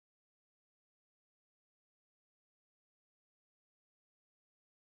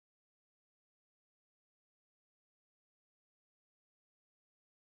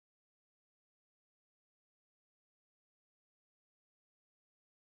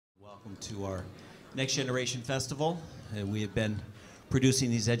Welcome to our Next Generation Festival. We have been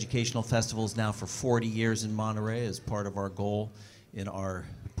producing these educational festivals now for 40 years in Monterey as part of our goal in our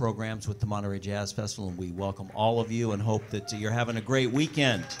programs with the Monterey Jazz Festival, and we welcome all of you and hope that you're having a great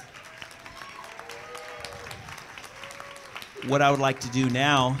weekend. What I would like to do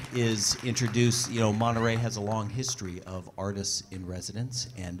now is introduce, Monterey has a long history of artists in residence,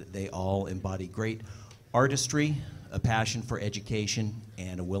 and they all embody great artistry, a passion for education,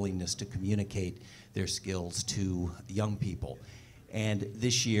 and a willingness to communicate their skills to young people. And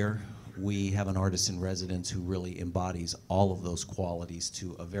this year, we have an artist in residence who really embodies all of those qualities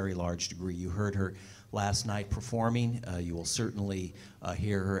to a very large degree. You heard her last night performing. You will certainly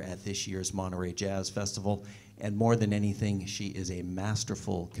hear her at this year's Monterey Jazz Festival. And more than anything, she is a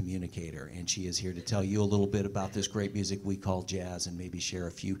masterful communicator, and she is here to tell you a little bit about this great music we call jazz and maybe share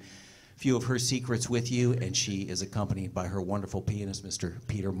a few of her secrets with you. And she is accompanied by her wonderful pianist, Mr.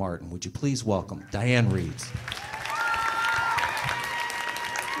 Peter Martin. Would you please welcome Dianne Reeves.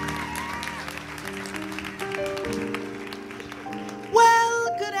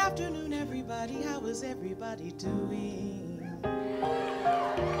 Well, good afternoon, everybody. How is everybody doing?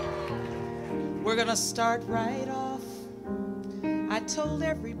 We're gonna start right off. I told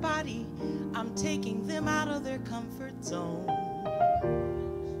everybody I'm taking them out of their comfort zone,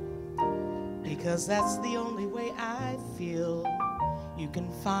 because that's the only way I feel you can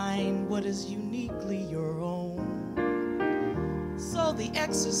find what is uniquely your own. So the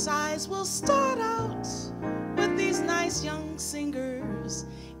exercise will start out with these nice young singers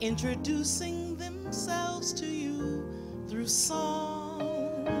introducing themselves to you through song.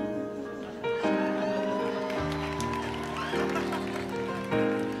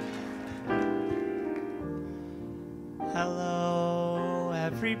 Hello,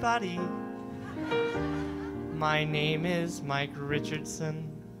 everybody. My name is Mike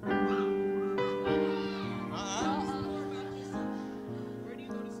Richardson. Where do you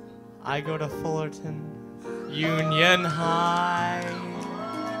go to school? I go to Fullerton Union High.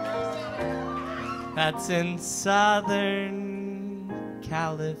 That's in Southern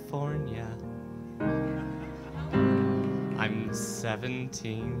California. I'm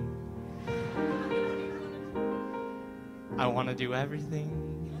 17. I want to do everything.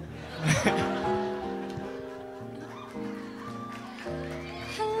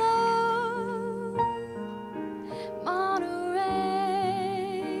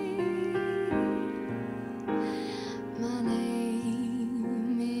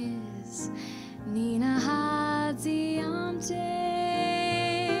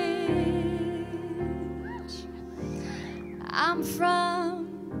 I'm from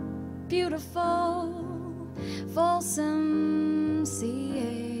beautiful Folsom,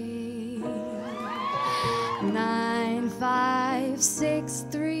 CA.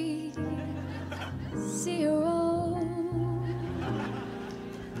 95630.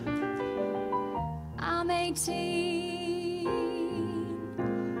 I'm 18.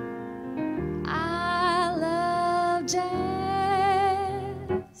 I love jazz,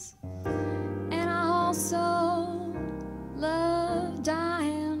 and I also love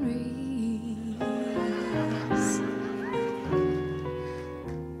Dianne Reeves.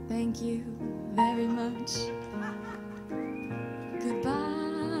 Thank you very much. Goodbye.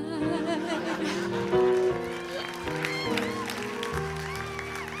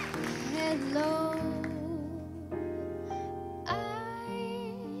 Hello, I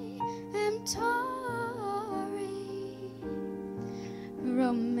am Tori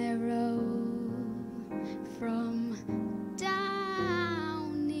Romero from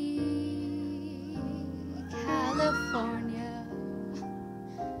Downey, California.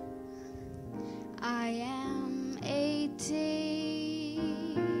 I am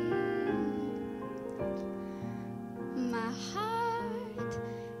 18. My heart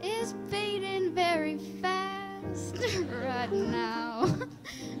is beating very fast right now.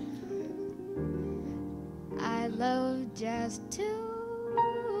 I love jazz too.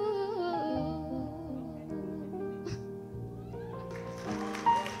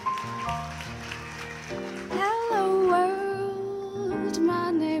 Hello world,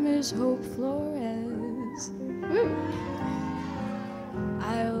 my name is Hope Flores.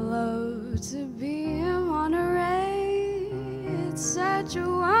 I love to be in Monterey. It's such a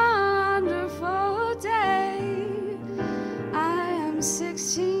wonderful day. I am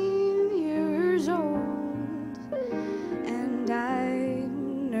 16 years old, and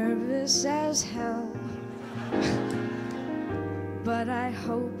I'm nervous as hell. But I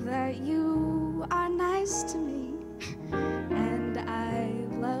hope that you are nice to me, and I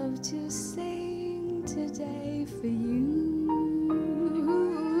love to sing today for you.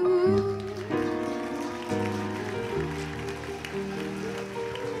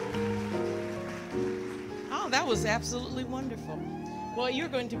 was absolutely wonderful. Well, you're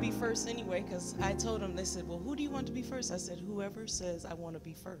going to be first anyway, because I told them, they said, well, who do you want to be first? I said, whoever says I want to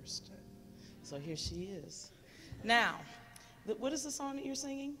be first. So here she is. Now, what is the song that you're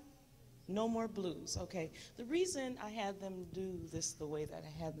singing? No More Blues. Okay. The reason I had them do this the way that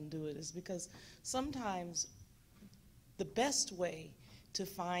I had them do it is because sometimes the best way to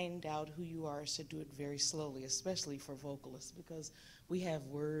find out who you are is to do it very slowly, especially for vocalists, because we have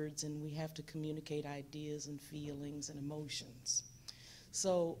words and we have to communicate ideas and feelings and emotions.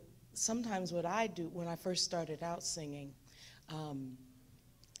 So sometimes what I do when I first started out singing,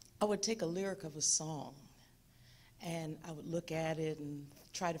 I would take a lyric of a song and I would look at it and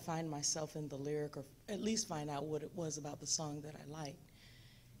try to find myself in the lyric, or at least find out what it was about the song that I liked.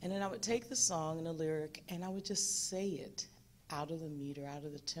 And then I would take the song and the lyric and I would just say it out of the meter, out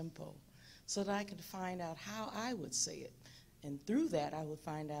of the tempo, so that I could find out how I would say it. And through that, I would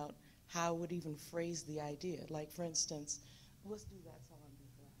find out how I would even phrase the idea. Like, for instance, let's do that song on B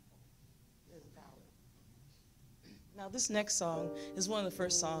flat. There's a ballad. Now, this next song is one of the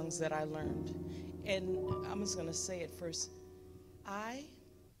first songs that I learned. And I'm just going to say it first. I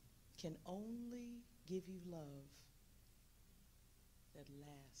can only give you love that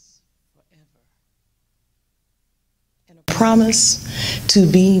lasts forever. And a promise to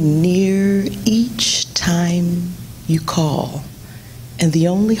be near each time you call. And the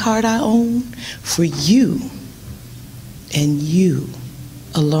only heart I own for you and you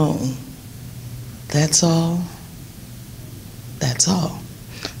alone. That's all. That's all.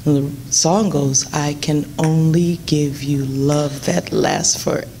 And the song goes, I can only give you love that lasts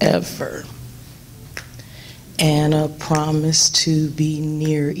forever. And a promise to be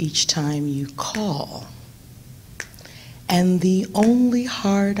near each time you call. And the only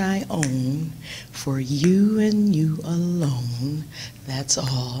heart I own for you and you alone. That's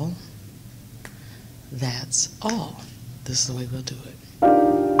all. That's all. This is the way we'll do it.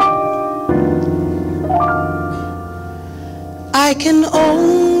 I can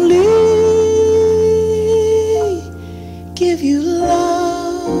only give you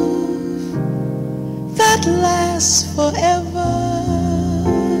love that lasts forever.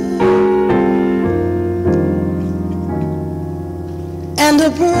 And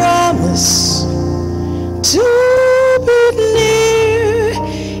a promise to be near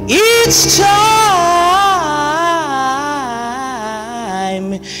each time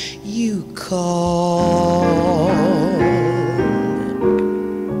you call.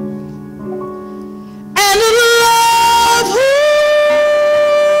 And a love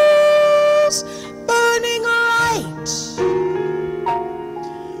whose burning light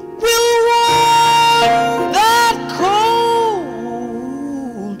will warm that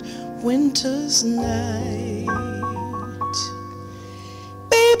cold winter's night.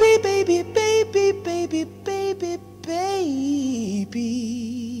 Baby, baby, baby, baby, baby,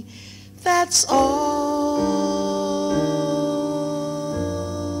 baby, that's all.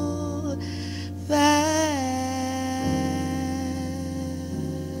 That's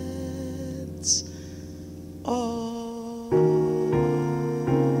all.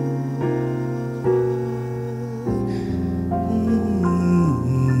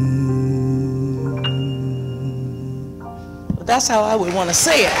 That's how I would want to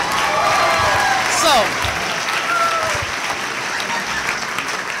say it. So,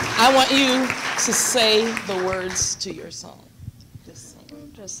 I want you to say the words to your song. Just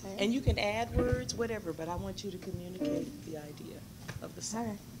sing. Just say it. And you can add words, whatever, but I want you to communicate the idea of the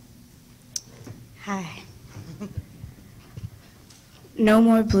song. Hi. No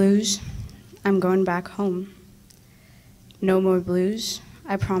more blues, I'm going back home. No more blues,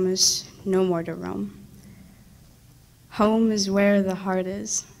 I promise no more to roam. Home is where the heart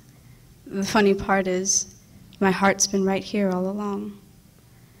is. The funny part is, my heart's been right here all along.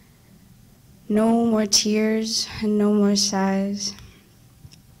 No more tears and no more sighs.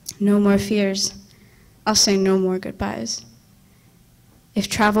 No more fears, I'll say no more goodbyes. If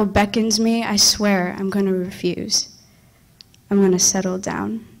travel beckons me, I swear I'm gonna refuse. I'm gonna settle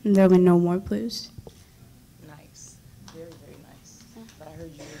down, and there'll be no more blues. Nice. Very, very nice. But I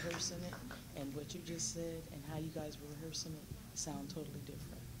heard you rehearsing it, and what you just said, and how you guys were rehearsing it, sound totally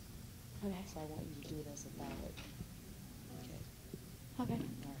different. Okay. So I want you to do it as a ballad. Okay? Okay.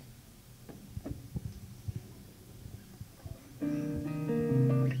 All right.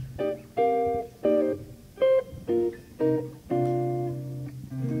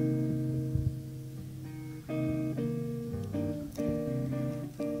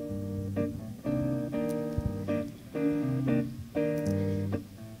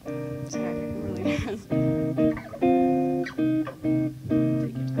 Sorry, I'm really nervous. Take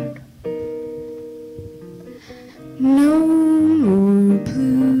your time.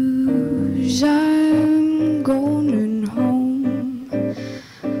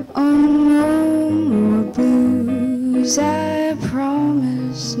 blues, I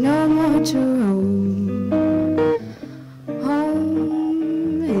promise no more to roam.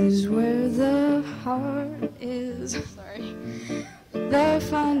 Home is where the heart is. Sorry. The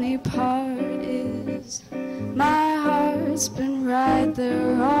funny part is my heart's been right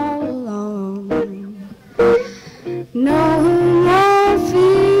there all along. No more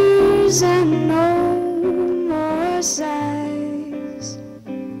fears and no more sighs,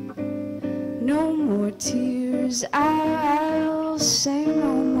 no more tears. I'll say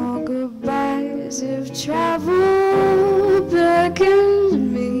no more goodbyes. If travel beckons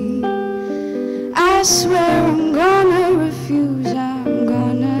me, I swear I'm gonna refuse. I'm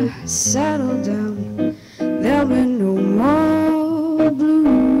gonna settle down. There'll be no more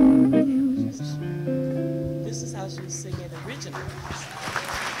blues. This is how she was singing originally.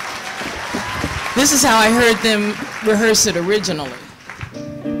 This is how I heard them rehearse it originally.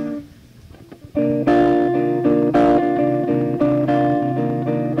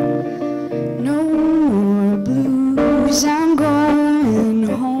 No more blues, I'm going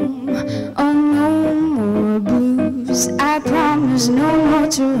home. Oh, no more blues, I promise no more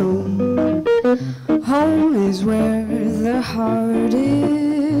to roam. Home is where the heart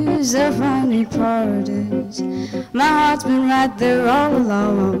is. The funny part is my heart's been right there all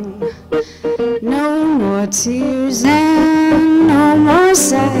along. No more tears and no more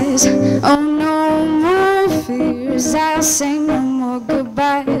sighs. Oh, no more fears. I'll say no more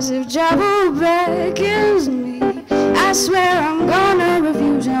goodbyes. If trouble beckons me, I swear I'm gonna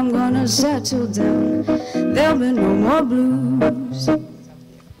refuse. I'm gonna settle down. There'll be no more blues.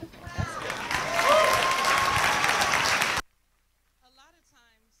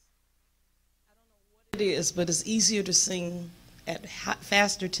 It is, but it's easier to sing at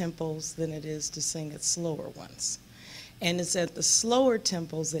faster tempos than it is to sing at slower ones. And it's at the slower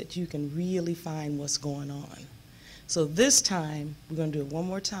tempos that you can really find what's going on. So this time, we're going to do it one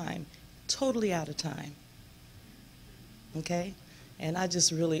more time, totally out of time. Okay? And I'm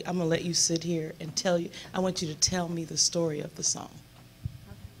going to let you sit here and tell you, I want you to tell me the story of the song.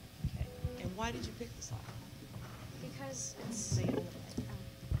 Okay. And why did you pick the song? Because it's...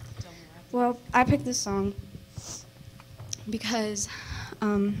 Well, I picked this song because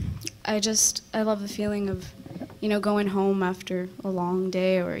I love the feeling of, going home after a long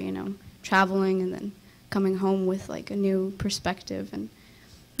day or, traveling and then coming home with like a new perspective and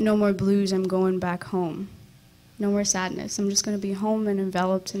no more blues, I'm going back home. No more sadness. I'm just going to be home and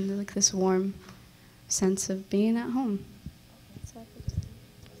enveloped in like this warm sense of being at home.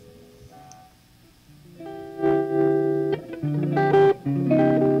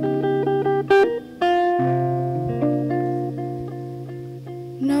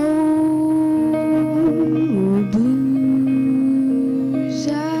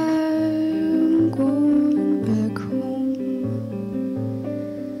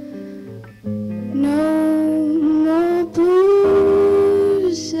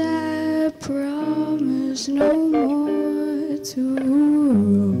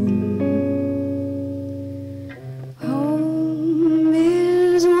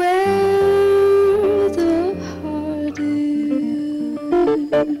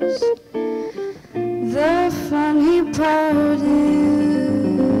 The funny part is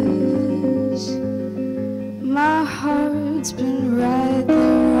my heart's been right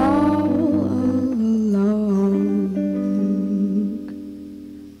there all along.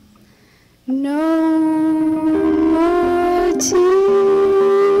 No more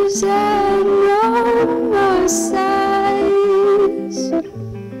tears and no more sighs,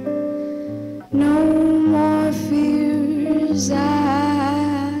 no more fears.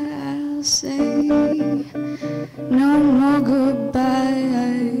 I'll say no more goodbyes.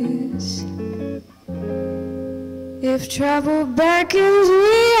 If trouble beckons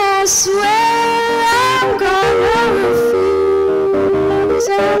me, I swear I'm gonna refuse.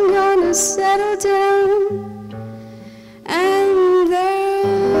 I'm gonna settle down, and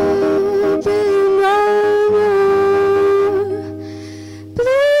there'll be no more blues.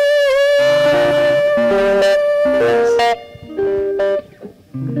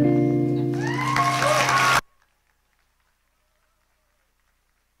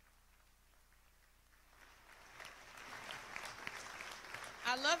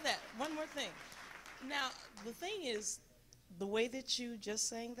 I love that. One more thing. Now, the thing is, the way that you just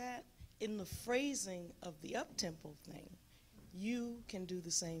sang that, in the phrasing of the up-tempo thing, you can do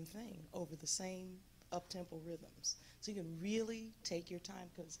the same thing over the same up-tempo rhythms. So you can really take your time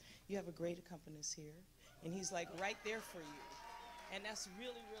because you have a great accompanist here, and he's like right there for you. And that's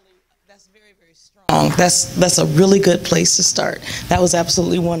really, really, that's very, very strong. That's a really good place to start. That was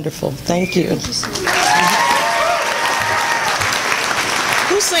absolutely wonderful. Thank you. Thank you so much.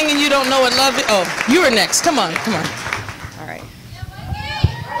 Who's singing You Don't Know What Love Is? Oh, you are next. Come on, come on. All right.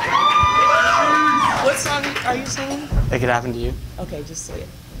 What song are you singing? It could happen to you. Okay, just say it.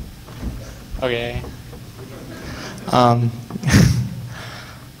 Okay.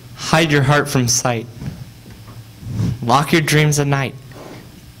 Hide your heart from sight. Lock your dreams at night.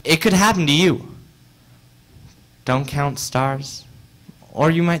 It could happen to you. Don't count stars, or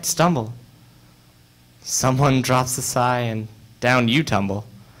you might stumble. Someone drops a sigh and down you tumble.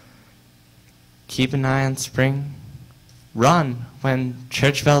 Keep an eye on spring. Run when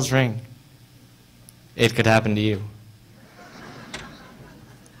church bells ring. It could happen to you.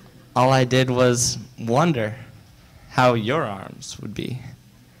 All I did was wonder how your arms would be.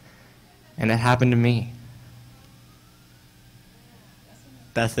 And it happened to me.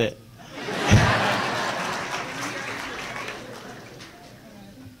 That's it.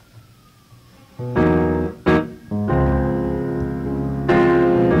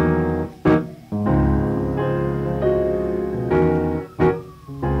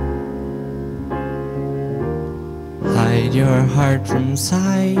 Hide your heart from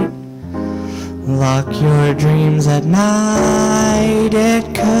sight. Lock your dreams at night. It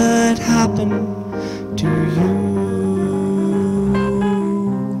could happen to you.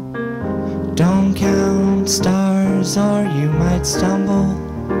 Don't count stars or you might stumble.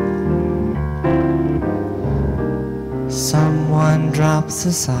 Someone drops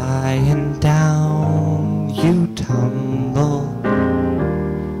a sigh and down you tumble.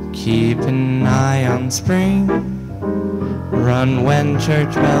 Keep an eye on spring. Run when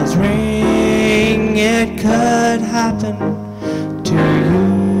church bells ring. It could happen to you.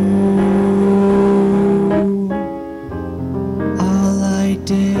 All I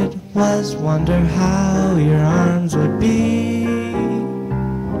did was wonder how your arms would be.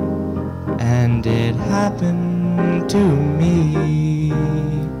 And it happened to me.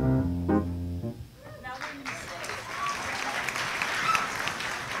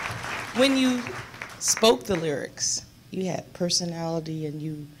 When you spoke the lyrics, you had personality and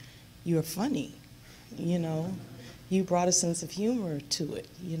you were funny, you know. You brought a sense of humor to it,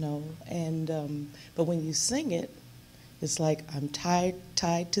 you know. And but when you sing it, it's like I'm tied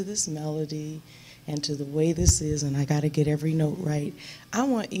to this melody and to the way this is, and I got to get every note right. I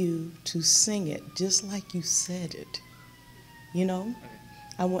want you to sing it just like you said it, you know. Okay.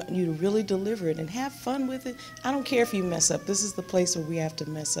 I want you to really deliver it and have fun with it. I don't care if you mess up. This is the place where we have to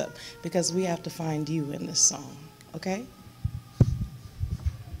mess up because we have to find you in this song, okay?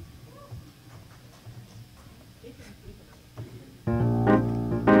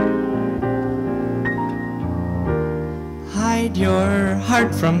 Hide your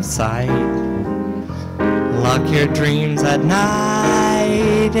heart from sight. Lock your dreams at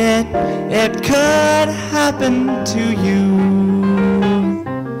night. It could happen to you.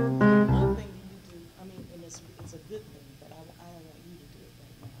 One thing you do, I mean, and it's a good thing, but I don't want you to do it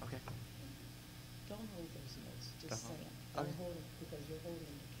right now. Okay. Don't hold those notes, just say them. Okay. Don't hold them because you're holding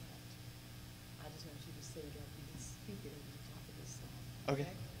the count. I just want you to say it after you speak it over the top of this song. Okay.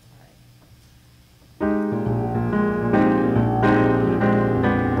 All right.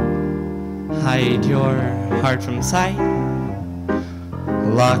 Hide your heart from sight.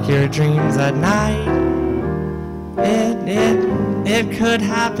 Lock your dreams at night. It could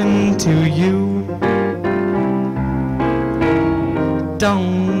happen to you.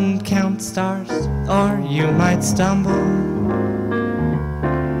 Don't count stars or you might stumble.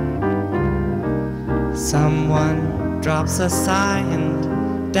 Someone drops a sigh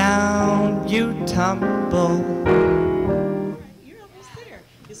and down you tumble. You're almost there.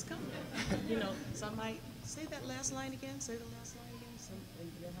 It's coming. You know, some might say that last line again. Say the last line again.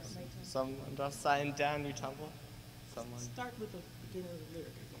 Someone drops a sigh and down you tumble. Start with the beginning of the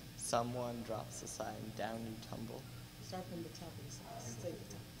lyric again. Someone drops a sigh and down you tumble. Start from the top of the song. Say the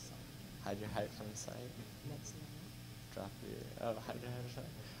top of the song. Hide your heart from sight. Next line. Hide your heart from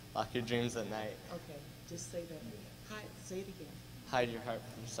sight. Lock your dreams at night. Okay, just say that. Say it again. Hide your heart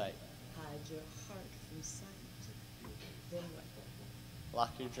from sight. Hide your heart from sight. Then what?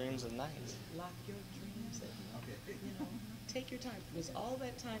 Lock your dreams at night. Lock your dreams at night. You know, take your time. Because all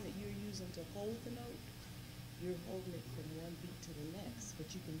that time that you're using to hold the note, you're holding it from one beat to the next, but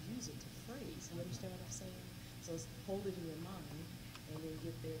you can use it to phrase. You understand what I'm saying? So hold it in your mind, and then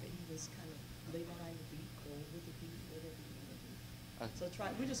get there, and you just kind of lay behind the beat, go with the beat, whatever you want to do. Okay. So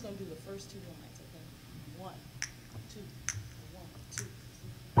try. We're just going to do the first two lines, okay? 1, 2,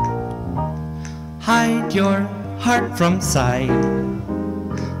 1, 2. Hide your heart from sight.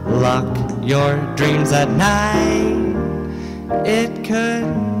 Lock your dreams at night. It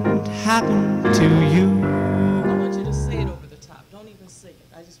could happen to you. I want you to say it over the top. Don't even sing it.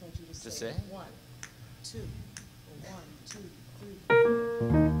 I just want you to Just say say it. it? 1, 2, 1, 2,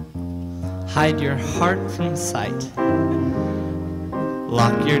 3. Hide your heart from sight.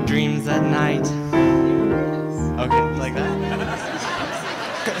 Lock your dreams at night. Okay, like that?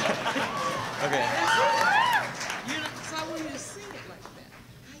 Okay. So I want you to sing it like that.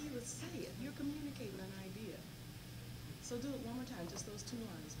 How you would say it. You're communicating an idea. So do it one more time, just those 2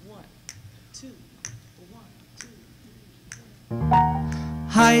 lines. 1, 2, 1, 2, 3.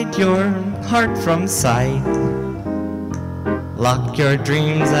 Hide your heart from sight. Lock your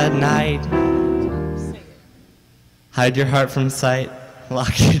dreams at night. Say it. Hide your heart from sight.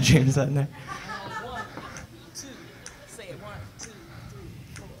 Lock your dreams at night. 1, 2. Say it. 1, 2,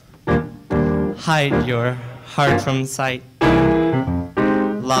 3, 4. Hide your heart from sight.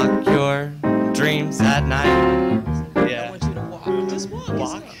 Lock your dreams at night. I Yeah. want you to walk. Just walk.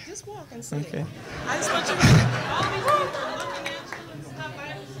 Walk? Just walk and say Okay. it. I just want you to. All these people are looking at you and stuff. I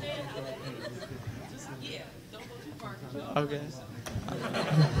understand how that is. Just, yeah. Don't go too far. 'Cause you'll Okay.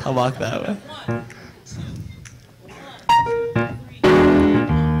 I'll walk that way. 1, 2, 1, 2, 3.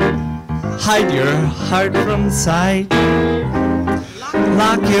 Hide your heart from sight.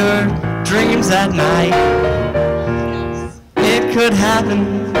 Lock your dreams at night. It could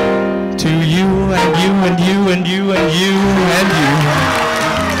happen to you and you and you and you and you and you.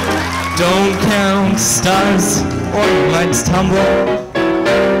 Don't count stars or you might stumble.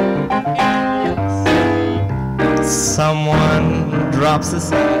 Someone drops a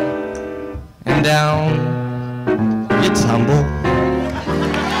sigh and down you tumble.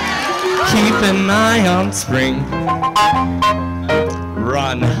 Keep an eye on spring.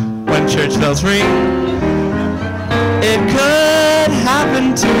 Run when church bells ring. It could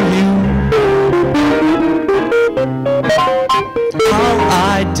happen to you. All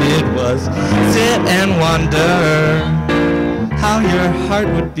I did was sit and wonder how your heart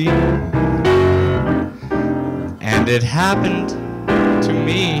would be. And it happened to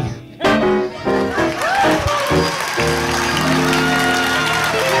me.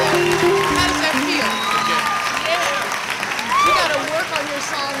 How does that feel? Yeah. You got to work on your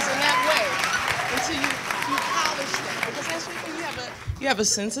songs in that way until you polish them. Because that's what you have a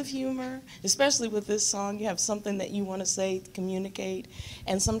sense of humor, especially with this song. You have something that you want to say, communicate.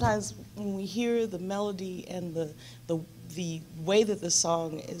 And sometimes when we hear the melody and the way that the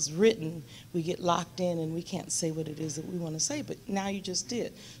song is written, we get locked in and we can't say what it is that we want to say, but now you just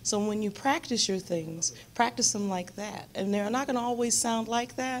did. So when you practice your things, practice them like that. And they're not going to always sound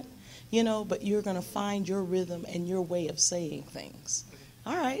like that, you know, but you're going to find your rhythm and your way of saying things.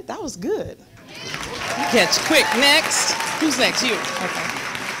 All right, that was good. Catch quick. Next. Who's next? You. Okay.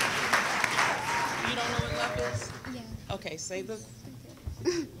 You don't know what love is? Yeah. Okay, say the...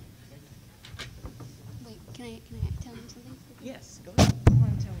 Wait, can I tell him something? Yes, go ahead. I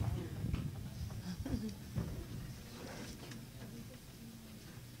want to tell Mom.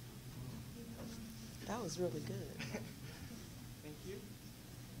 That was really good. Thank you.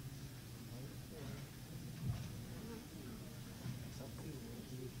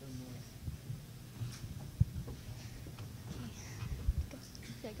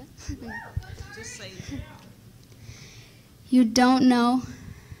 Yeah, go. Just say You don't know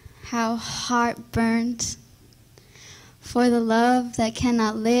how heart burns for the love that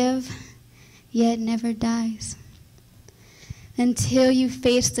cannot live yet never dies. Until you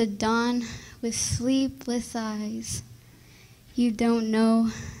face the dawn with sleepless eyes, you don't know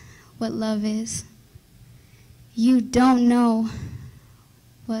what love is. You don't know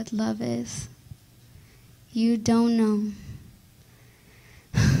what love is. You don't know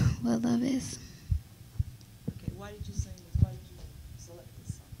what love is. Okay, why did you sing this? Why did you select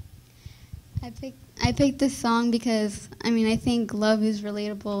this song? I picked this song because I think love is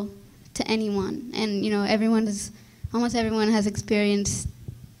relatable to anyone, and almost everyone has experienced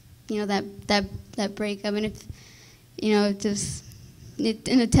that breakup, and and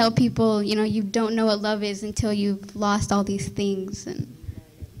to tell people you don't know what love is until you've lost all these things, and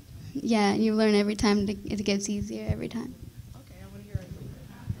yeah, you learn every time it gets easier every time. Okay, I want to hear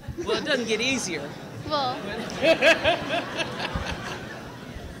it. Well, it doesn't get easier. Well.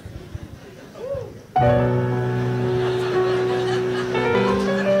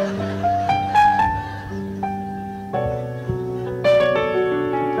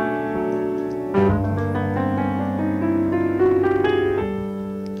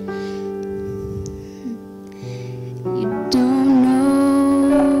 You don't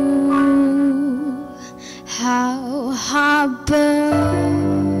know how heart burns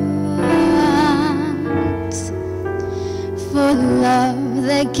for love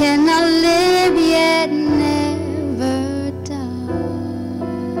that cannot live yet never die.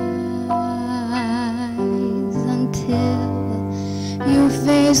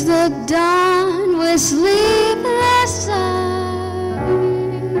 dawn with sleepless eyes.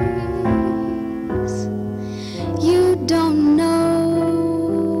 You don't know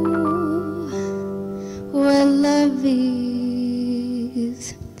what love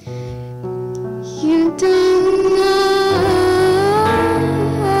is. You don't know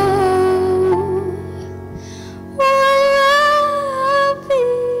what love is.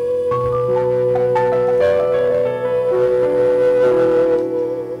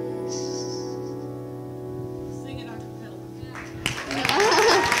 Sing it a cappella.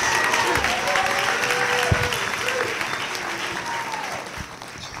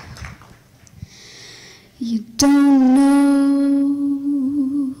 You don't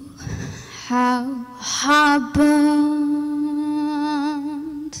know how heart burns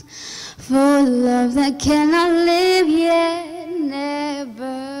for love that cannot live yet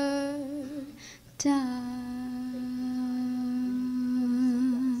never dies.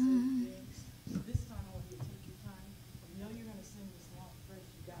 This time I want you to take your time. You know you're going to sing this long first.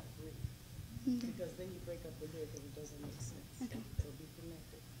 You got to breathe. Because then you break up the lyric and it doesn't make sense. Okay. It'll be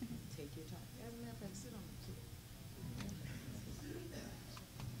connected. Take your time. As a matter of fact, sit on the chair.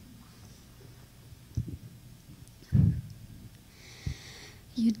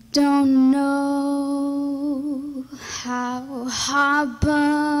 You don't know how heart burns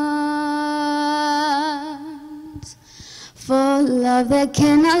for love that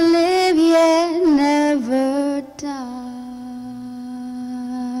cannot live yet never dies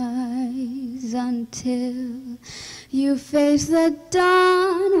until you face the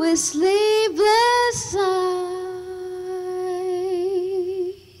dawn with sleepless eyes.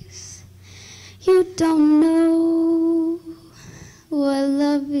 You don't know what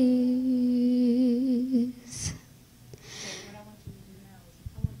love is. Okay, what I want you to do now is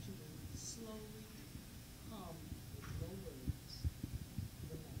I want you to slowly hum the words.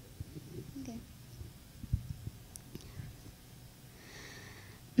 Remember. Okay.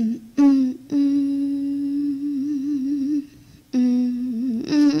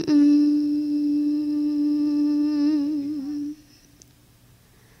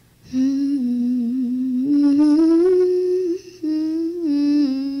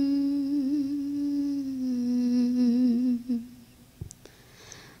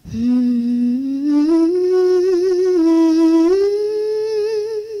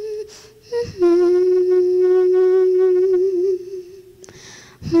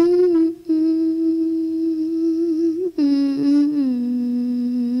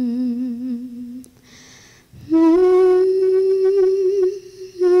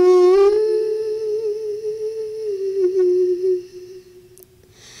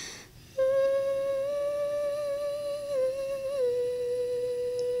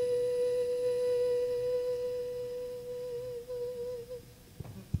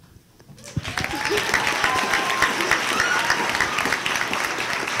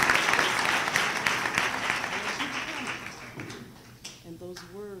 And those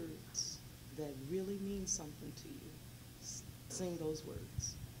words that really mean something to you, sing those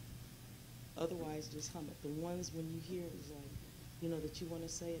words. Otherwise, just hum it. The ones when you hear it is like, you know, that you want to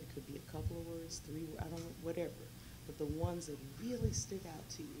say it, could be a couple of words, 3, I don't know, whatever. But the ones that really stick out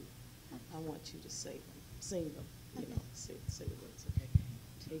to you, I want you to say them, sing them, you know, say the words, okay?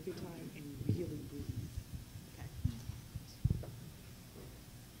 Take your time and really breathe, okay?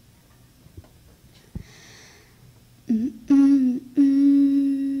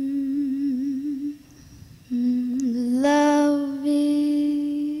 Love is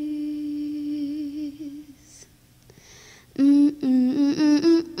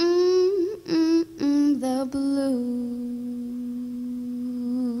the blues.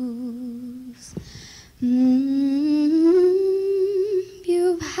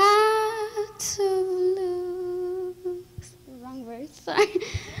 You've had to lose. Wrong verse, sorry.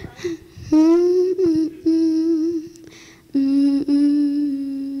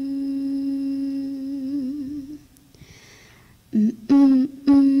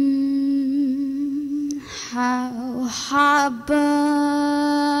 How heart burns,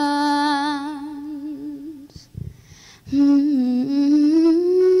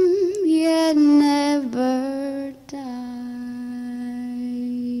 yet never dies.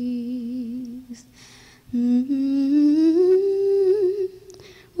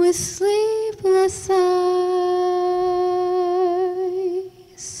 With sleepless eyes,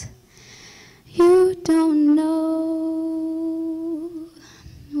 you don't know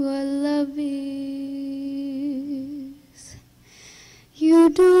what love is. You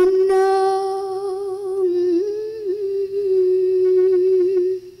don't know.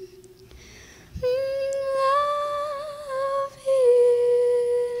 Love is.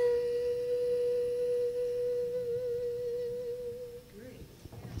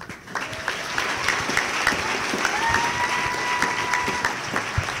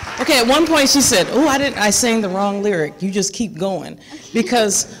 Okay, at one point she said, "Oh, I sang the wrong lyric. You just keep going."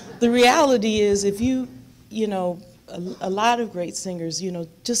 Because the reality is, if you know, a lot of great singers, you know,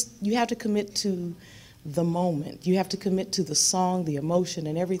 you have to commit to the moment. You have to commit to the song, the emotion,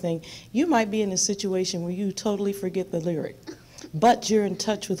 and everything. You might be in a situation where you totally forget the lyric, but you're in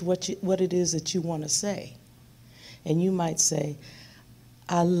touch with what it is that you want to say. And you might say,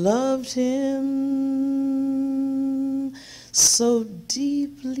 "I loved him so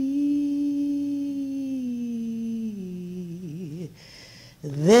deeply.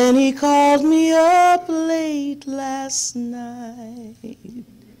 Then he called me up late last night."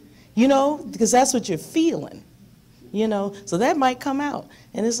 You know, because that's what you're feeling, you know. So that might come out,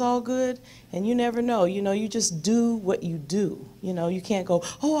 and it's all good, and you never know. You know, you just do what you do. You know, you can't go,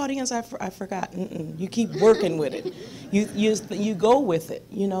 "Oh, audience, I forgot." You keep working with it. You go with it,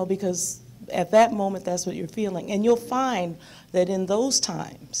 you know, because at that moment, that's what you're feeling. And you'll find that in those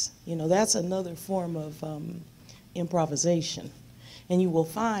times, you know, that's another form of improvisation. And you will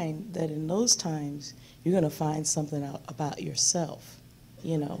find that in those times, you're going to find something out about yourself,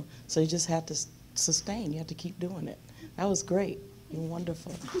 you know. So you just have to sustain. You have to keep doing it. That was great. You're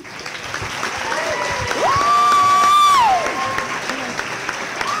wonderful.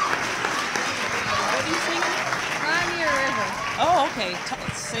 What are you singing? Cry Me a River. Oh, okay.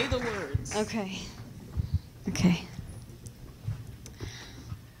 Say the words. Okay. Okay.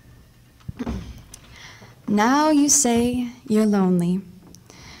 Now you say you're lonely.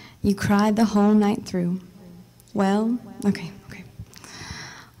 You cried the whole night through. Well, okay.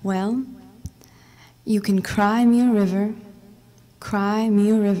 Well, you can cry me a river, cry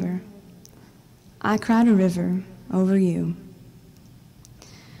me a river. I cried a river over you.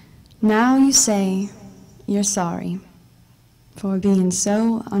 Now you say you're sorry for being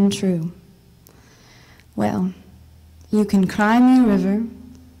so untrue. Well, you can cry me a river,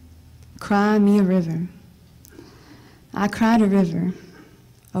 cry me a river. I cried a river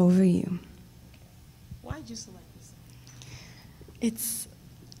over you. Why did you select this song?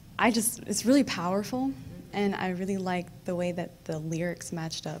 It's really powerful, and I really like the way that the lyrics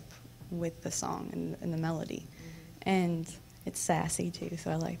matched up with the song and the melody. And it's sassy too,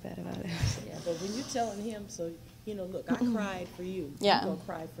 so I like that about it. Yeah, but when you're telling him, so, you know, look, I cried for you. Yeah. You're going to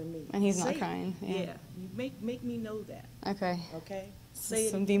cry for me. And he's Say not it. crying. Yeah. You make me know that. Okay. Okay? Say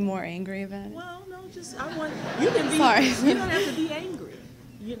So it. be more angry about it. Well, no, just, you can be, Sorry. you don't have to be angry.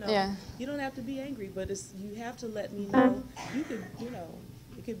 You know, Yeah. You don't have to be angry, but you have to let me know. You could, you know,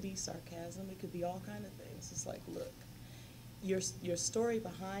 it could be sarcasm. It could be all kind of things. It's like, look, your story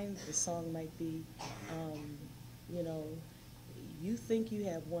behind the song might be, you know, you think you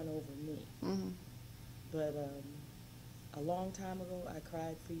have won over me, but a long time ago I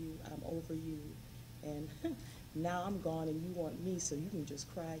cried for you. I'm over you, and now I'm gone, and you want me, so you can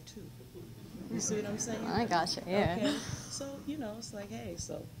just cry too. You see what I'm saying? I gotcha, yeah. Okay. So, you know, it's like, hey,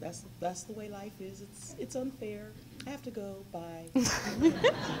 so that's the way life is. It's unfair. I have to go. Bye. You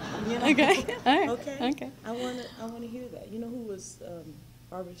know? Okay. All right. Okay. I wanna hear that. You know who was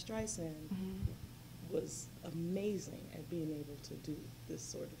Barbara Streisand was amazing at being able to do this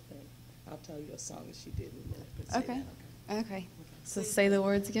sort of thing. I'll tell you a song that she did in a minute. But say Okay. that, Okay. So say the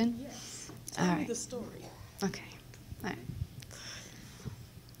words again? Yes. All Tell me right. the story. Okay. All right.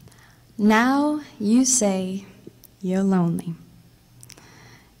 Now you say you're lonely.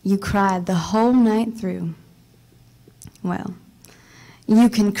 You cried the whole night through. Well, you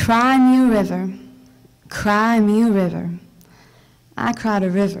can cry me a river, cry me a river. I cried a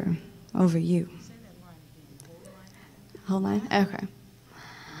river over you. Whole line? Okay.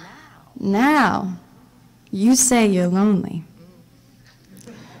 Now you say you're lonely.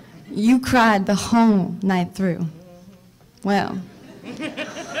 You cried the whole night through. Well,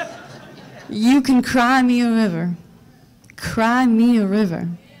 you can cry me a river, cry me a river.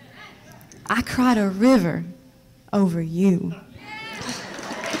 I cried a river over you.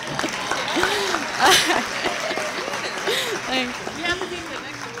 Thanks. You have to be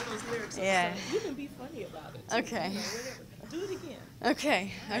connected with those lyrics. and Yeah. stuff. You can be funny about it. Too, Okay. You know, whatever. Do it again.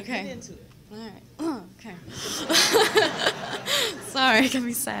 Okay. Get Okay. into it. All right. Okay. Sorry, I can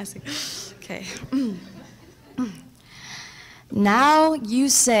be sassy. Okay. Now you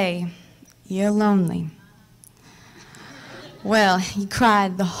say you're lonely. Well, you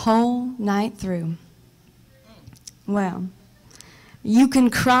cried the whole night through. Well, you can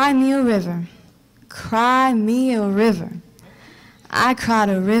cry me a river, cry me a river. I cried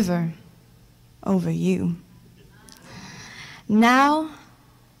a river over you. Now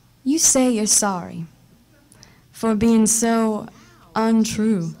you say you're sorry for being so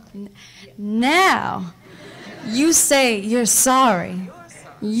untrue. Now you say you're sorry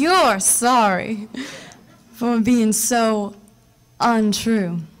You're sorry for being so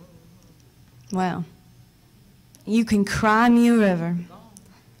untrue. Well, you can cry me a river.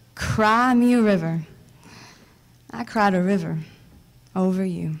 Cry me a river. I cried a river over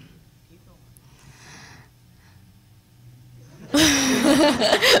you.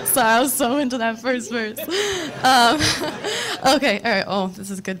 Sorry, I was so into that first verse. Okay, all right. Oh, this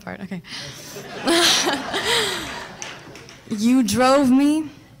is a good part. Okay. You drove me,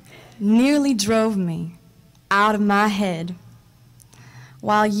 nearly drove me out of my head,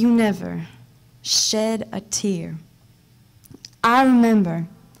 while you never shed a tear. I remember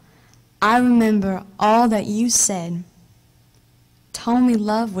all that you said. Told me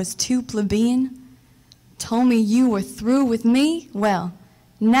love was too plebeian. Told me you were through with me. Well,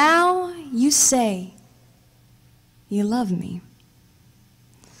 now you say you love me.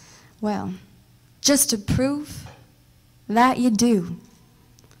 Well, just to prove that you do,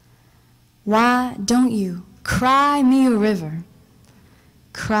 why don't you cry me a river?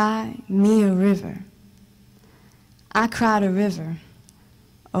 Cry me a river. I cried a river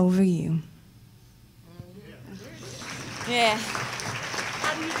over you. Yeah.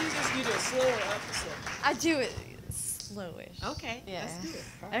 How do you do this? You do it slow or up or slow? I do it slowish. Okay, Yeah. let's do it.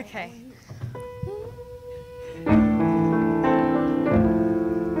 All right, Okay.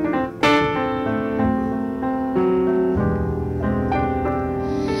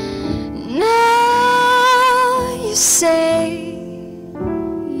 Now you say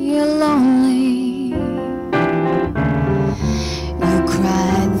you're lonely. You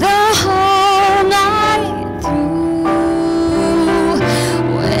cried the whole night through.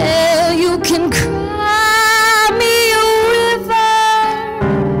 Well, you can cry me a river.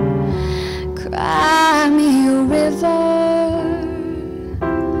 Cry me a river.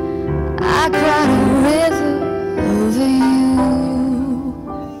 I cried a river over you.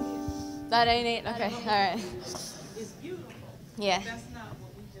 That ain't it? Okay, all right. It's beautiful. Yeah. That's not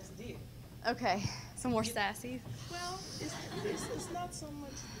what we just did. Okay, some more sassy. Well, it's not so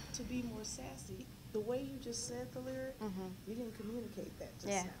much to be more sassy. The way you just said the lyric, you didn't communicate that just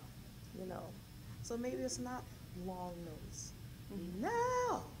Yeah. now. You know, so maybe it's not long notes.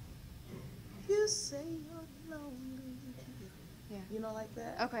 Now you say you're lonely. Yeah. You know, like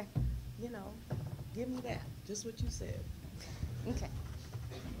that. Okay. You know, give me that. Just what you said. Okay.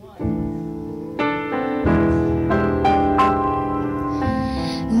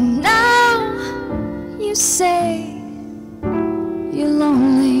 Now you say you're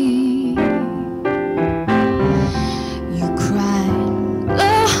lonely. You cried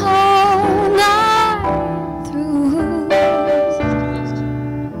the whole night through.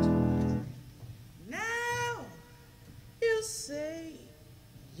 Now you say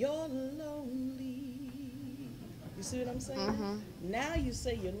you're lonely. You see what I'm saying? Now you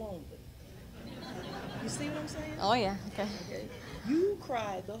say you're lonely. You see what I'm saying? Oh yeah. Okay. Okay. You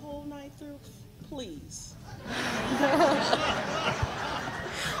cried the whole night through. Please.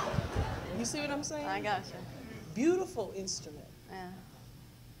 You see what I'm saying? I gotcha. Beautiful instrument. Yeah.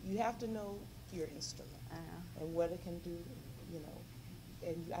 You have to know your instrument I know. and what it can do, you know.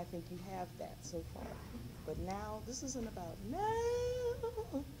 And I think you have that so far. But now, this isn't about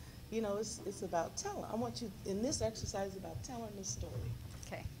now. You know, it's about telling. I want you, in this exercise, it's about telling the story.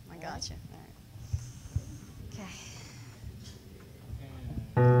 Okay. I gotcha. All right. Okay.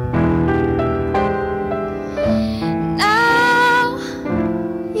 Now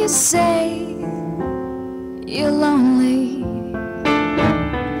you say you're lonely.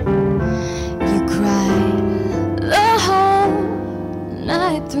 You cried the whole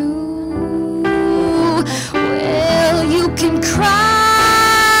night through. Well, you can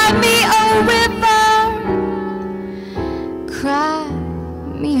cry me a river. Cry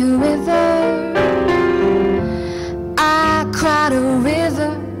me a river. I cried a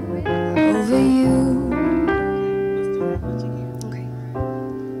river over you. Okay.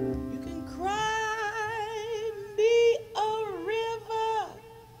 You can cry me a river.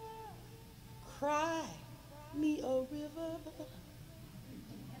 Cry me a river.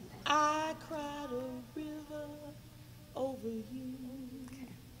 I cried a river over you.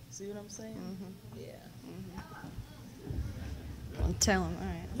 See what I'm saying? Yeah. I'll tell him, all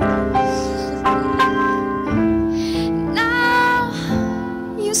right. Now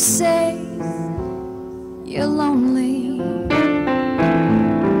you say you're lonely.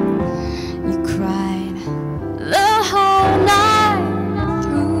 You cried the whole night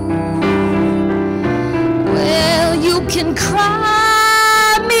through. Well, you can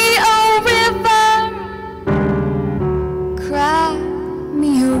cry me a river. Cry me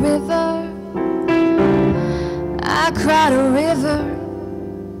a river. I cried a river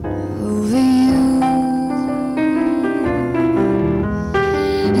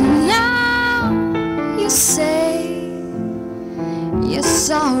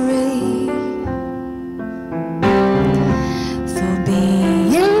sorry for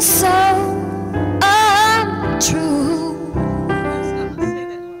being so untrue.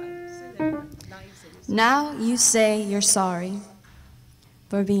 Now you say you're sorry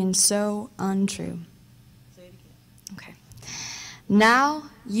for being so untrue. Say it again. Okay. Now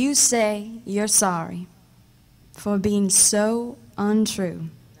you say you're sorry for being so untrue.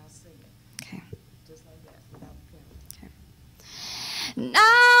 Now sing it. Okay. Just like that, without the piano. Okay.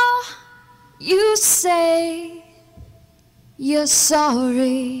 Now you say you're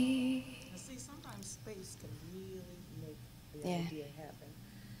sorry. Now see, sometimes space can really make the Yeah. idea happen.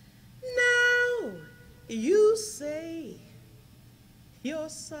 Now you say you're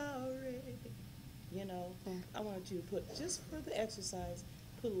sorry. You know, Yeah. I want you to put, just for the exercise,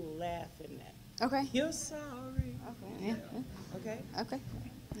 put a little laugh in that. Okay. You're sorry. Okay. Yeah. Okay? Okay.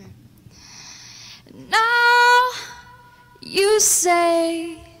 Yeah. Now you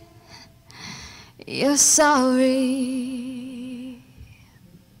say you're sorry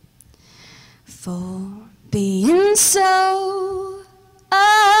for being so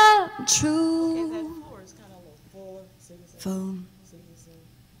untrue. Okay, that four is kind of low. Four, sing, sing, For sing, sing.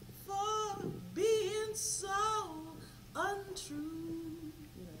 For being so untrue.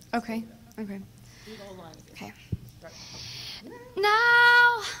 You know, okay. Okay. do the whole line again. Okay. Right.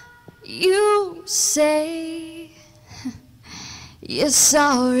 Now you say you're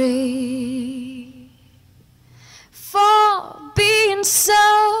sorry for being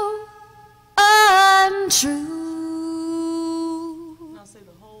so untrue. Now say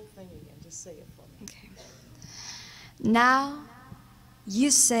the whole thing again. Just say it for me. Okay. Now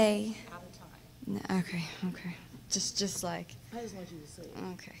you say. Out of time. Okay. Okay. Just like. I just want you to say it.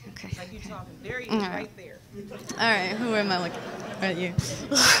 Okay. Okay. Like you're talking. There you All is, right. right there. All right, who am I looking at? You.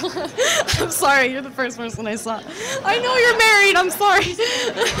 I'm sorry, you're the first person I saw. I know you're married, I'm sorry.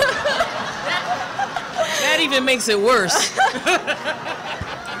 That even makes it worse.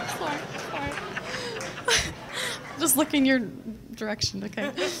 Sorry. Just look in your direction,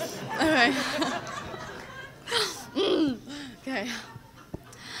 okay? Okay. Okay.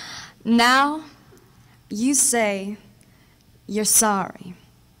 Now you say you're sorry.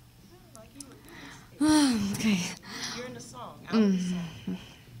 Okay. You're in the song. Out of the song.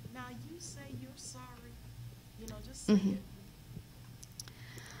 Now you say you're sorry. You know, just say it.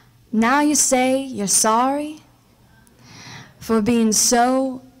 Now you say you're sorry for being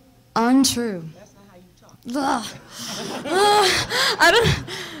so untrue. That's not how you talk. Ugh. I don't,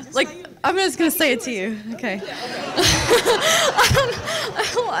 like, I'm just gonna say it to you, okay?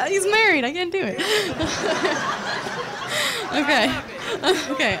 He's married, I can't do it. Okay.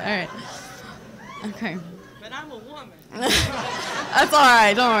 Okay, all right. Okay. But I'm a woman. That's all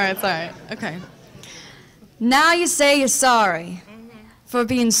right, don't worry, it's all right. Okay. Now you say you're sorry for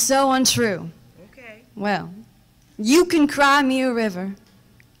being so untrue. Okay. Well, you can cry me a river.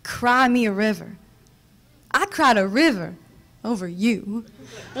 Cry me a river. I cried a river over you.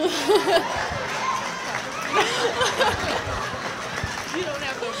 You don't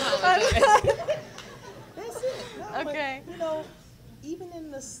have to apologize. That's it. No, but, Okay. you know, even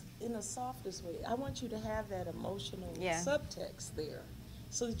in the softest way, I want you to have that emotional subtext there,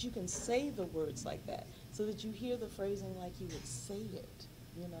 so that you can say the words like that, so that you hear the phrasing like you would say it.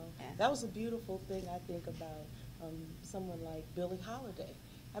 You know, that was a beautiful thing I think about someone like Billie Holiday.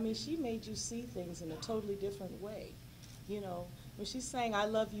 I mean, she made you see things in a totally different way. You know, when she sang "I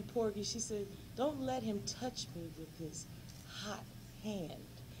Love You, Porgy," she said, "Don't let him touch me with his hot hand."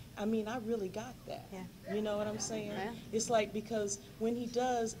 I mean, I really got that. Yeah. You know what I'm saying? Yeah. It's like, because when he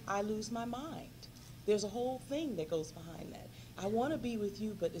does, I lose my mind. There's a whole thing that goes behind that. I want to be with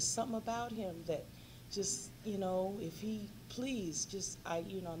you, but there's something about him that just, you know, if he please, just,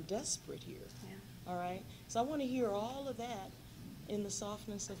 I'm desperate here. Yeah. All right? So I want to hear all of that in the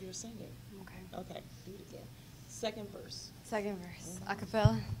softness of your singing. Okay. Okay, do it again. Second verse. Second verse.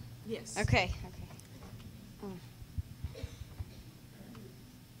 Acapella? Yes. Okay. Okay.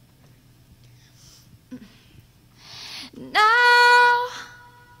 Now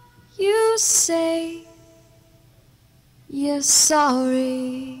you say you're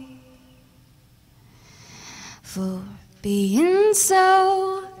sorry for being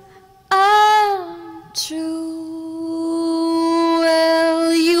so untrue.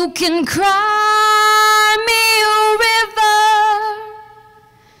 Well, you can cry me a river,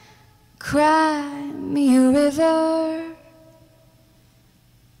 cry me a river.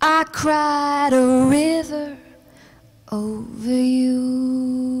 I cried a river over you.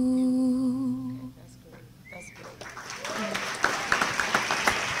 That's great. That's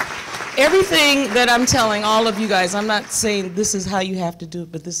great. everything that I'm telling all of you guys, I'm not saying this is how you have to do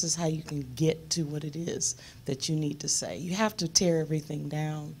it, but this is how you can get to what it is that you need to say. You have to tear everything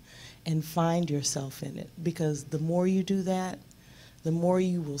down and find yourself in it, because the more you do that, the more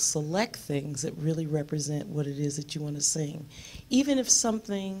you will select things that really represent what it is that you want to sing. Even if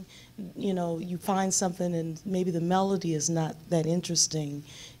something, you know, you find something and maybe the melody is not that interesting.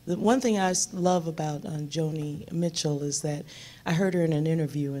 The one thing I love about Joni Mitchell is that I heard her in an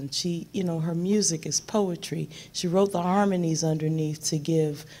interview, and she, you know, her music is poetry. She wrote the harmonies underneath to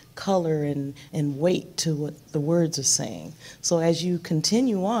give color and weight to what the words are saying. So as you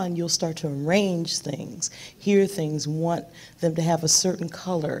continue on, you'll start to arrange things, hear things, want them to have a certain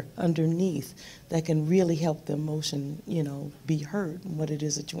color underneath that can really help the emotion, you know, be heard and what it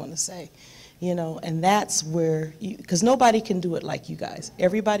is that you want to say. You know, and that's where, because nobody can do it like you guys.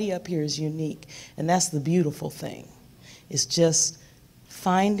 Everybody up here is unique, and that's the beautiful thing. It's just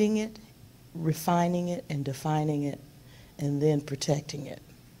finding it, refining it, and defining it, and then protecting it,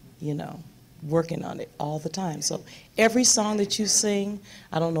 you know, working on it all the time. So every song that you sing,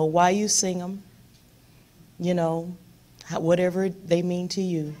 I don't know why you sing them, you know, whatever they mean to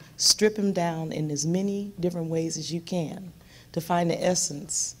you, strip them down in as many different ways as you can to find the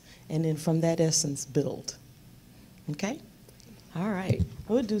essence, and then from that essence build. Okay? All right.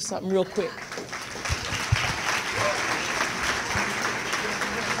 We'll do something real quick.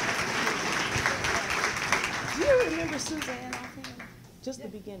 Do you remember Suzanne offhand? Just the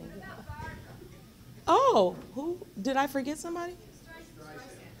beginning. Oh, who? Did I forget somebody?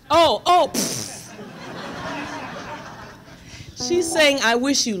 Oh. She's saying, "I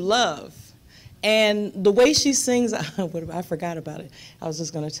wish you love." And the way she sings, I forgot about it. I was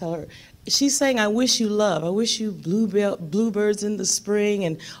just going to tell her. She's saying, "I wish you love. I wish you bluebirds in the spring,"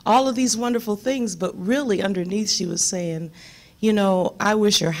 and all of these wonderful things. But really underneath she was saying, you know, "I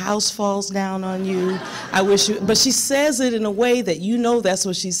wish your house falls down on you. I wish you," but she says it in a way that you know that's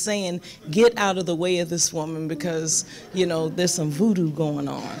what she's saying. Get out of the way of this woman, because, you know, there's some voodoo going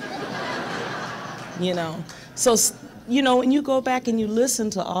on. You know, so, you know, when you go back and you listen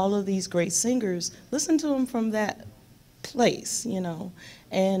to all of these great singers, listen to them from that place, you know,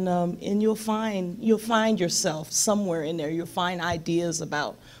 and you'll find yourself somewhere in there. You'll find ideas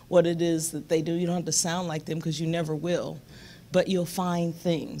about what it is that they do. You don't have to sound like them, because you never will, but you'll find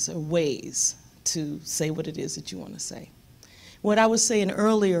things or ways to say what it is that you want to say. What I was saying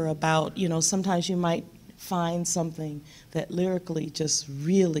earlier about, you know, sometimes you might find something that lyrically just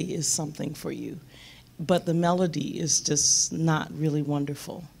really is something for you, but the melody is just not really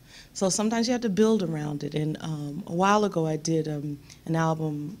wonderful. So sometimes you have to build around it. And a while ago I did an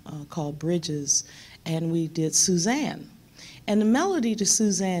album called Bridges, and we did Suzanne. And the melody to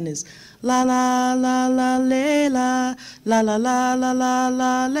Suzanne is la la la la le la, la la la la la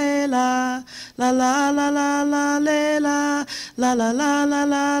la le la, la la la la la le la, la la la la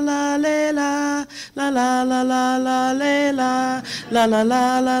la la le la, la la la la la le la, la la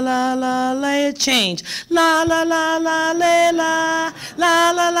la la la la le, change, la la la la le la,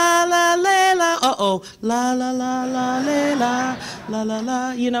 la la la la le la, uh-oh, la la la la le la, la la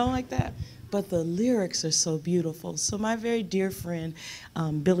la, you know, like that. But the lyrics are so beautiful. So my very dear friend,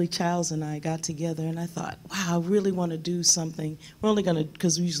 Billy Childs, and I got together, and I thought, wow, I really want to do something. We're only going to,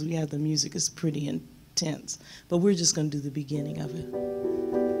 because usually we have the music, it's pretty intense, but we're just going to do the beginning of it.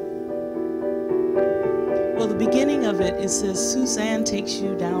 Well, the beginning of it says, Suzanne takes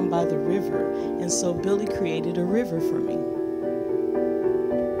you down by the river, and so Billy created a river for me.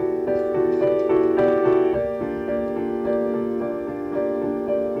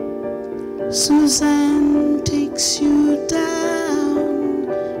 Suzanne takes you down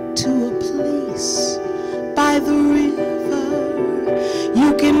to a place by the river.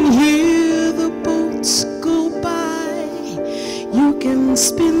 You can hear the boats go by. You can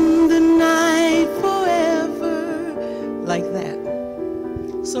spend the night forever, like that.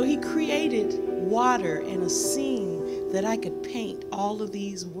 So he created water and a scene that I could paint all of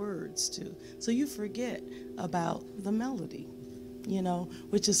these words to. So you forget about the melody, you know,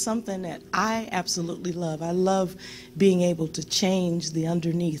 which is something that I absolutely love. I love being able to change the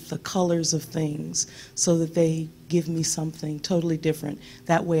underneath, the colors of things, so that they give me something totally different.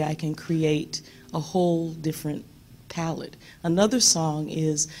 That way I can create a whole different palette. Another song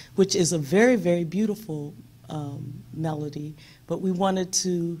is, which is a very, very beautiful melody, but we wanted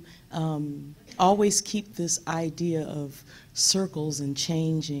to always keep this idea of circles and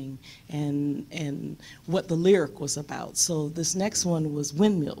changing and what the lyric was about. So this next one was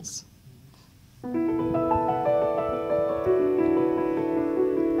Windmills.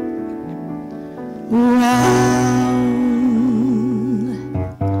 Round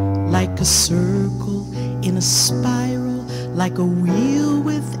like a circle in a spiral, like a wheel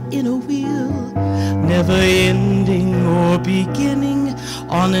within a wheel, never ending or beginning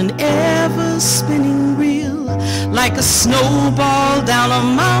on an ever-spinning reel, like a snowball down a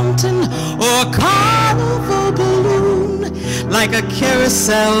mountain or a carnival balloon, like a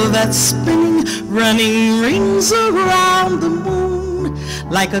carousel that's spinning, running rings around the moon,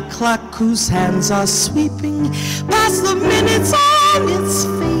 like a clock whose hands are sweeping past the minutes on its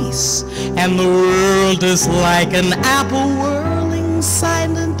face, and the world is like an apple whirling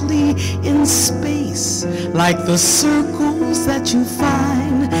silently in space, like the circles that you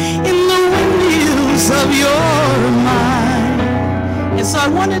find in the windmills of your mind. And so I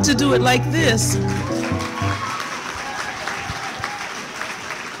wanted to do it like this.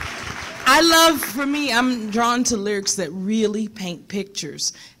 I love, for me, I'm drawn to lyrics that really paint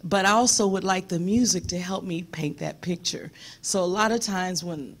pictures, but I also would like the music to help me paint that picture. So a lot of times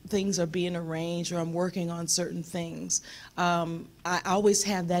when things are being arranged or I'm working on certain things, I always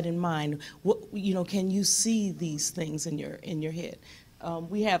have that in mind. What, you know, can you see these things in your head?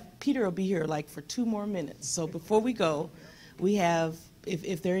 We have, Peter will be here like for 2 more minutes. So before we go, we have,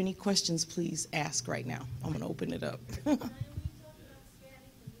 if there are any questions, please ask right now. I'm going to open it up.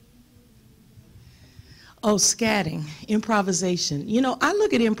 Oh, scatting, improvisation. You know, I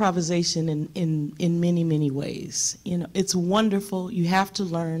look at improvisation in many, many ways. You know, it's wonderful. You have to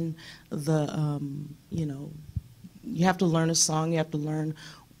learn the, you know, you have to learn a song, you have to learn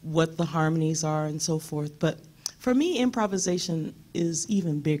what the harmonies are and so forth. But for me, improvisation is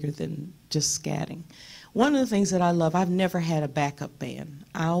even bigger than just scatting. One of the things that I love, I've never had a backup band.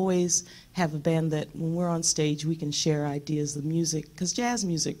 I always have a band that when we're on stage, we can share ideas of music, because jazz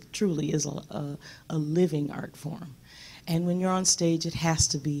music truly is a living art form. And when you're on stage, it has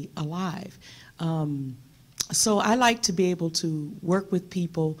to be alive. So I like to be able to work with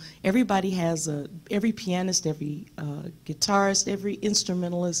people. Everybody has every pianist, every guitarist, every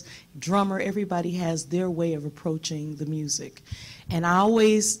instrumentalist, drummer, everybody has their way of approaching the music. And I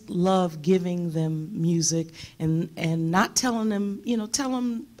always love giving them music and not telling them, you know, tell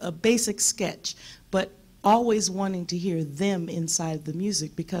them a basic sketch, but always wanting to hear them inside the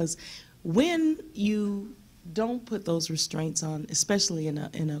music, because when you don't put those restraints on, especially in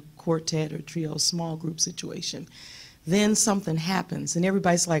a quartet or trio, small group situation, then something happens and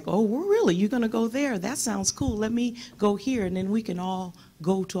everybody's like, oh, well, really, you're going to go there? That sounds cool. Let me go here, and then we can all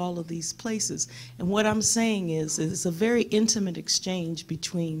go to all of these places. And what I'm saying is it's a very intimate exchange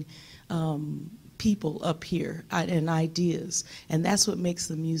between people up here and ideas, and that's what makes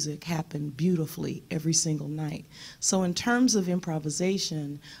the music happen beautifully every single night. So in terms of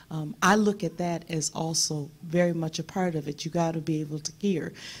improvisation, I look at that as also very much a part of it. You got to be able to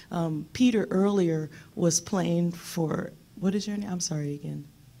hear. Peter earlier was playing for, what is your name? I'm sorry again,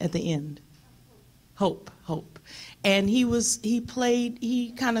 at the end. Hope. And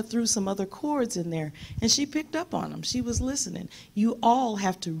he kind of threw some other chords in there, and she picked up on them. She was listening. You all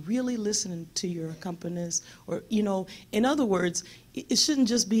have to really listen to your accompanist, or, you know, in other words, it shouldn't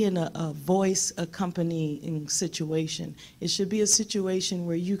just be in a voice accompanying situation. It should be a situation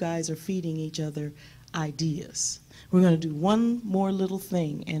where you guys are feeding each other ideas. We're going to do one more little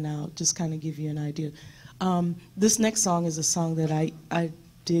thing, and I'll just kind of give you an idea. This next song is a song that I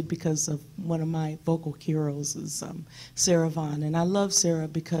did because of one of my vocal heroes, is Serra Vaughan. And I love Serra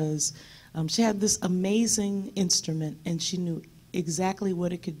because she had this amazing instrument, and she knew exactly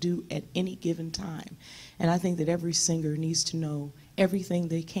what it could do at any given time. And I think that every singer needs to know everything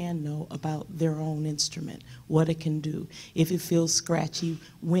they can know about their own instrument, what it can do. If it feels scratchy,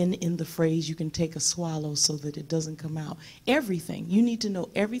 when in the phrase you can take a swallow so that it doesn't come out. Everything. You need to know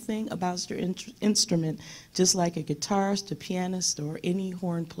everything about your instrument, just like a guitarist, a pianist, or any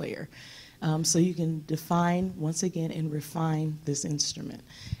horn player. So you can define, once again, and refine this instrument.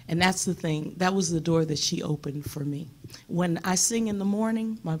 And that's the thing. That was the door that she opened for me. When I sing in the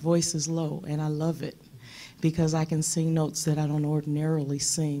morning, my voice is low, and I love it, because I can sing notes that I don't ordinarily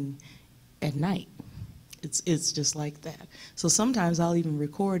sing at night. It's just like that. So sometimes I'll even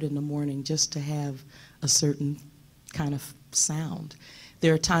record in the morning just to have a certain kind of sound.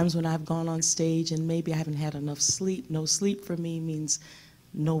 There are times when I've gone on stage and maybe I haven't had enough sleep. No sleep for me means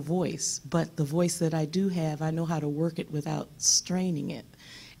no voice. But the voice that I do have, I know how to work it without straining it.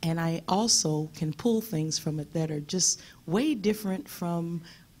 And I also can pull things from it that are just way different from,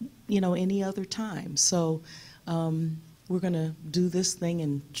 you know, any other time. So we're gonna do this thing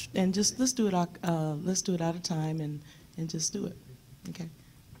and just let's do it out of time and just do it. Okay.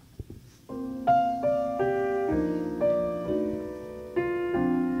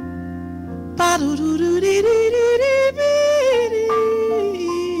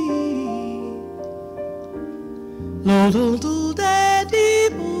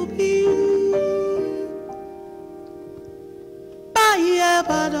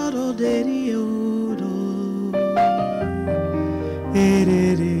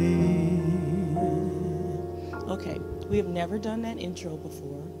 never done that intro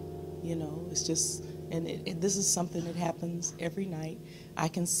before, you know, it's just, and this is something that happens every night. I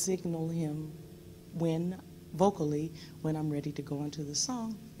can signal him vocally, when I'm ready to go into the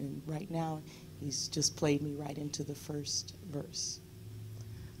song. And right now, he's just played me right into the first verse.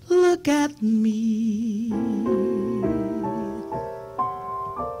 Look at me.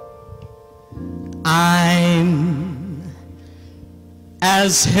 I'm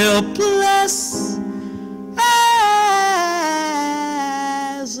as helpless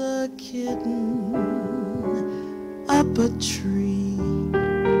as a kitten up a tree,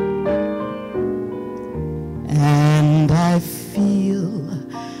 and I feel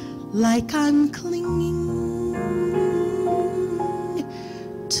like I'm clinging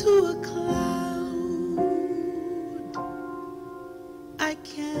to a cloud. I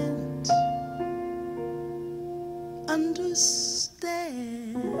can't understand.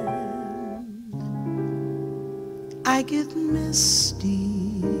 I get misty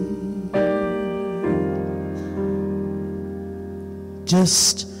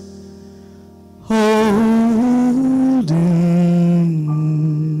just holding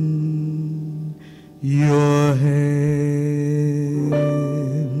your hand.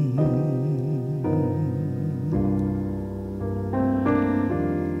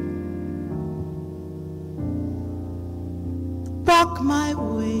 Walk my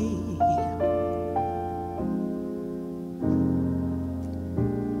way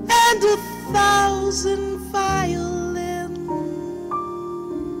and 1,000 violins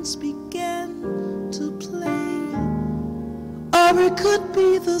began to play, or it could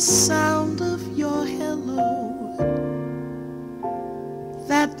be the sound of your hello,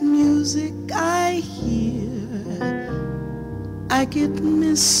 that music I hear. I get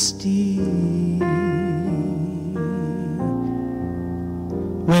misty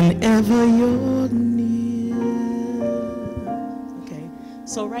whenever you're near. Okay,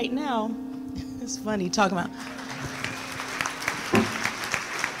 so right now, it's funny talking about,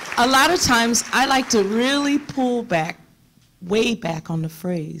 a lot of times I like to really pull back, way back on the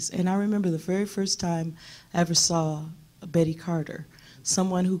phrase. And I remember the very first time I ever saw Betty Carter,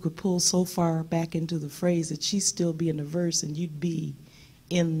 someone who could pull so far back into the phrase that she'd still be in the verse and you'd be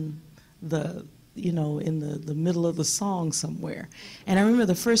in the, you know, in the middle of the song somewhere. And I remember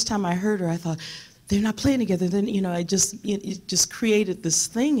the first time I heard her, I thought, they're not playing together. Then, you know, it just created this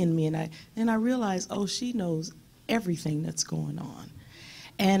thing in me, and I realized, oh, she knows everything that's going on.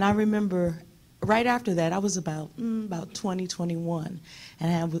 And I remember right after that, I was about 20, 21,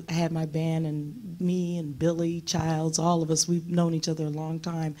 and I had my band, and me and Billy Childs, all of us, we've known each other a long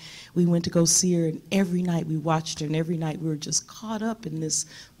time. We went to go see her, and every night we watched her, and every night we were just caught up in this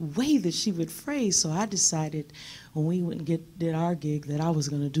way that she would phrase. So I decided when we went and did our gig that I was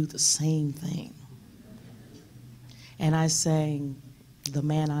going to do the same thing. And I sang The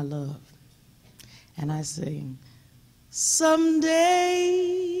Man I Love. And I sang, someday,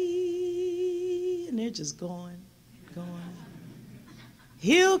 and they're just going.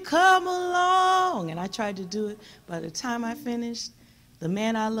 He'll come along. And I tried to do it. By the time I finished, the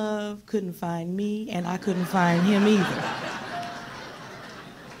man I love couldn't find me, and I couldn't find him either.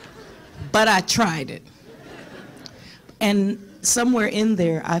 But I tried it. And somewhere in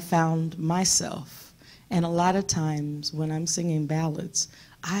there, I found myself. And a lot of times when I'm singing ballads,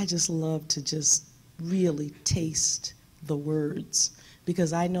 I just love to just really taste the words,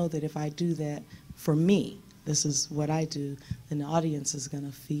 because I know that if I do that for me, this is what I do, then the audience is going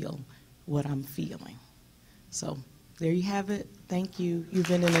to feel what I'm feeling. So there you have it. Thank you. You've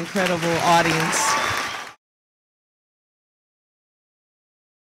been an incredible audience.